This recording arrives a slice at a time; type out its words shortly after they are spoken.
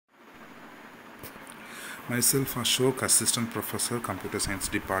Myself Ashok, Assistant Professor, Computer Science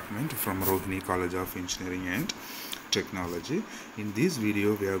Department from Rohini College of Engineering and Technology. In this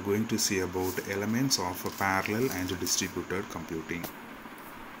video, we are going to see about elements of parallel and distributed computing.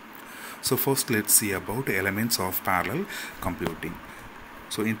 So first, let's see about elements of parallel computing.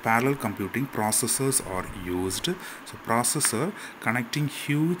 So in parallel computing, processors are used. So processor connecting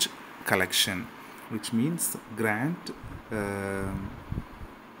huge collection, which means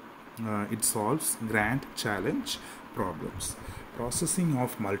it solves grand challenge problems. Processing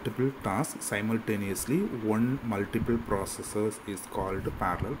of multiple tasks simultaneously on multiple processors is called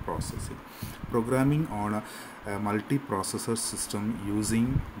parallel processing. Programming on a multi-processor system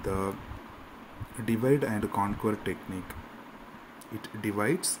using the divide and conquer technique. It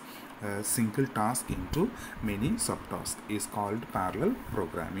divides a single task into many subtasks is called parallel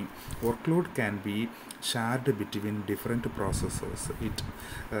programming. Workload can be shared between different processors. It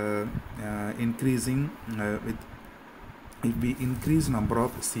increasing with if we increase number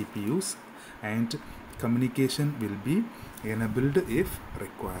of CPUs and communication will be enabled if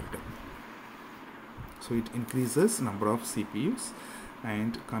required. So it increases number of CPUs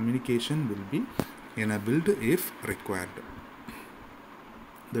and communication will be enabled if required.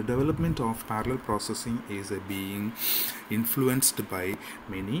 The development of parallel processing is being influenced by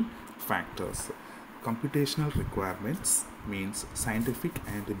many factors. Computational requirements means scientific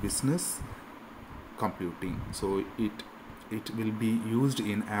and business computing. So it will be used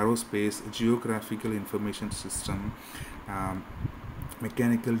in aerospace, geographical information system,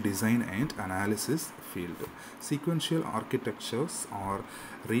 mechanical design and analysis field. Sequential architectures are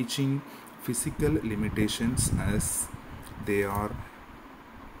reaching physical limitations as they are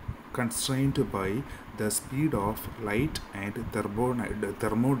constrained by the speed of light and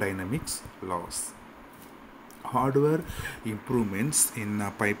thermodynamics laws. Hardware improvements in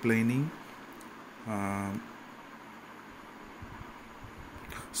pipelining,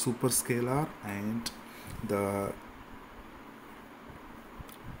 superscalar and the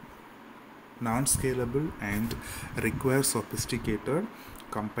non-scalable and require sophisticated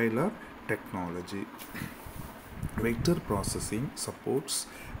compiler technology. Vector processing supports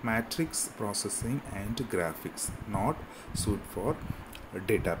matrix processing and graphics, not suited for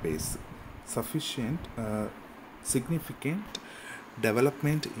database. Significant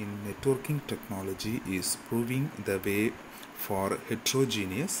development in networking technology is proving the way for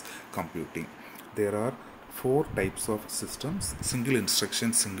heterogeneous computing. There are 4 types of systems: single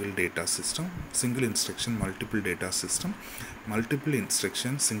instruction single data system, single instruction multiple data system, multiple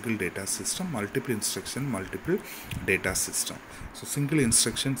instruction single data system, multiple instruction multiple data system. So single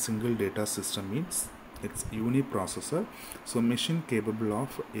instruction single data system means it's uniprocessor, so machine capable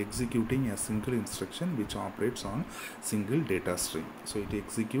of executing a single instruction which operates on single data stream. So it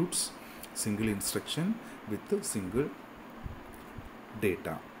executes single instruction with a single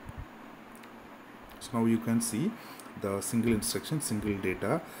data. So now you can see the single instruction single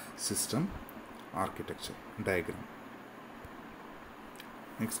data system architecture diagram.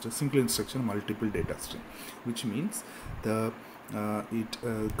 Next, single instruction multiple data stream, which means the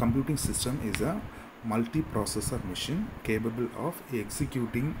computing system is a multi-processor machine capable of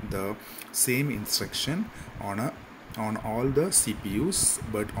executing the same instruction on all the CPUs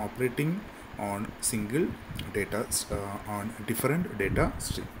but operating on single data on different data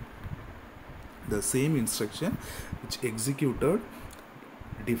stream. The same instruction which executed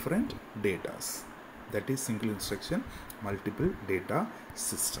different datas, that is single instruction multiple data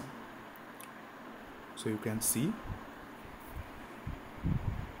system. So you can see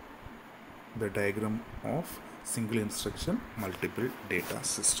the diagram of single instruction multiple data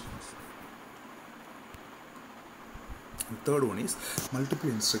systems. The third one is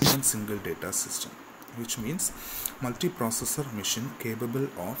multiple instruction single data system, which means multiprocessor machine capable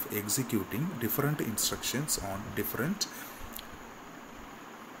of executing different instructions on different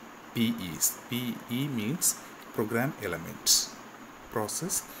PEs. PE means program elements,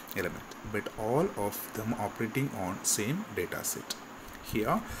 process element, but all of them operating on same data set.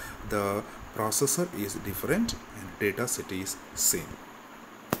 Here the processor is different and data set is same.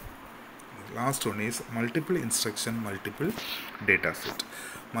 The last one is multiple instruction multiple data set.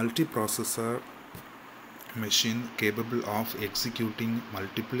 Multiprocessor machine capable of executing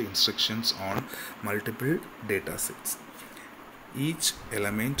multiple instructions on multiple data sets. Each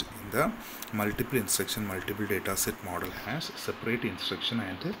element in the multiple instruction multiple data set model has separate instruction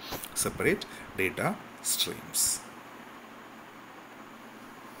and separate data streams.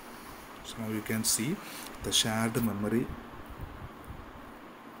 So now you can see the shared memory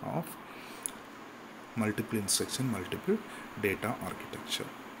of multiple instruction multiple data architecture.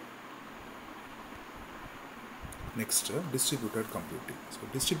 Next, distributed computing. So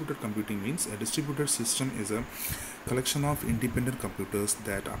distributed computing means a distributed system is a collection of independent computers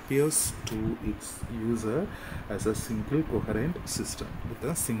that appears to its user as a single coherent system with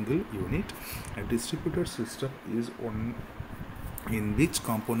a single unit. A distributed system is one in which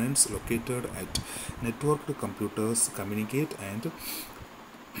components located at networked computers communicate and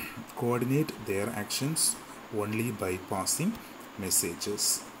coordinate their actions only by passing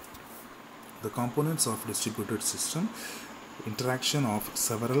messages. The components of distributed system: interaction of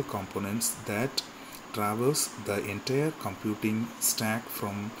several components that traverse the entire computing stack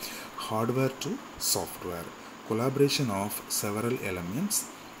from hardware to software. Collaboration of several elements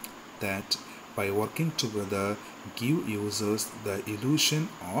that, by working together, give users the illusion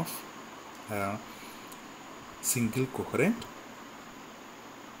of a single coherent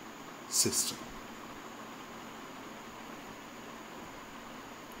system.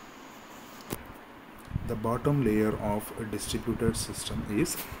 The bottom layer of a distributed system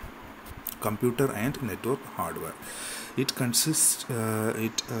is computer and network hardware. It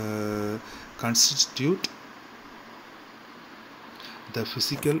constitute the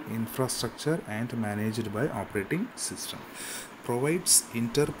physical infrastructure and managed by operating system. Provides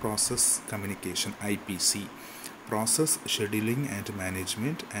inter-process communication (IPC), process scheduling and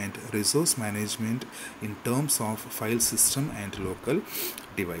management, and resource management in terms of file system and local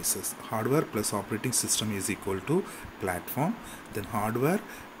devices. Hardware plus operating system is equal to platform. Then hardware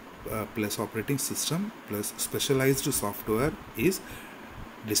plus operating system plus specialized software is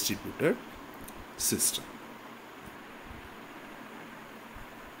distributed system.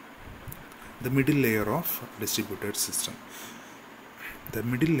 The middle layer of distributed system. The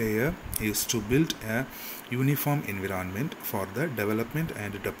middle layer is to build a uniform environment for the development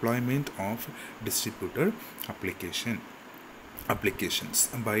and deployment of distributed applications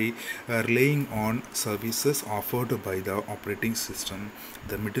by relying on services offered by the operating system.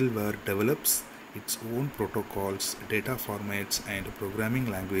 The middleware develops its own protocols, data formats, and programming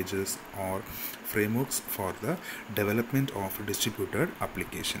languages or frameworks for the development of distributed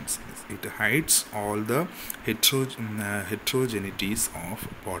applications. It hides all the heterogeneities of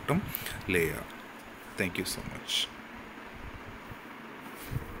bottom layer. Thank you so much.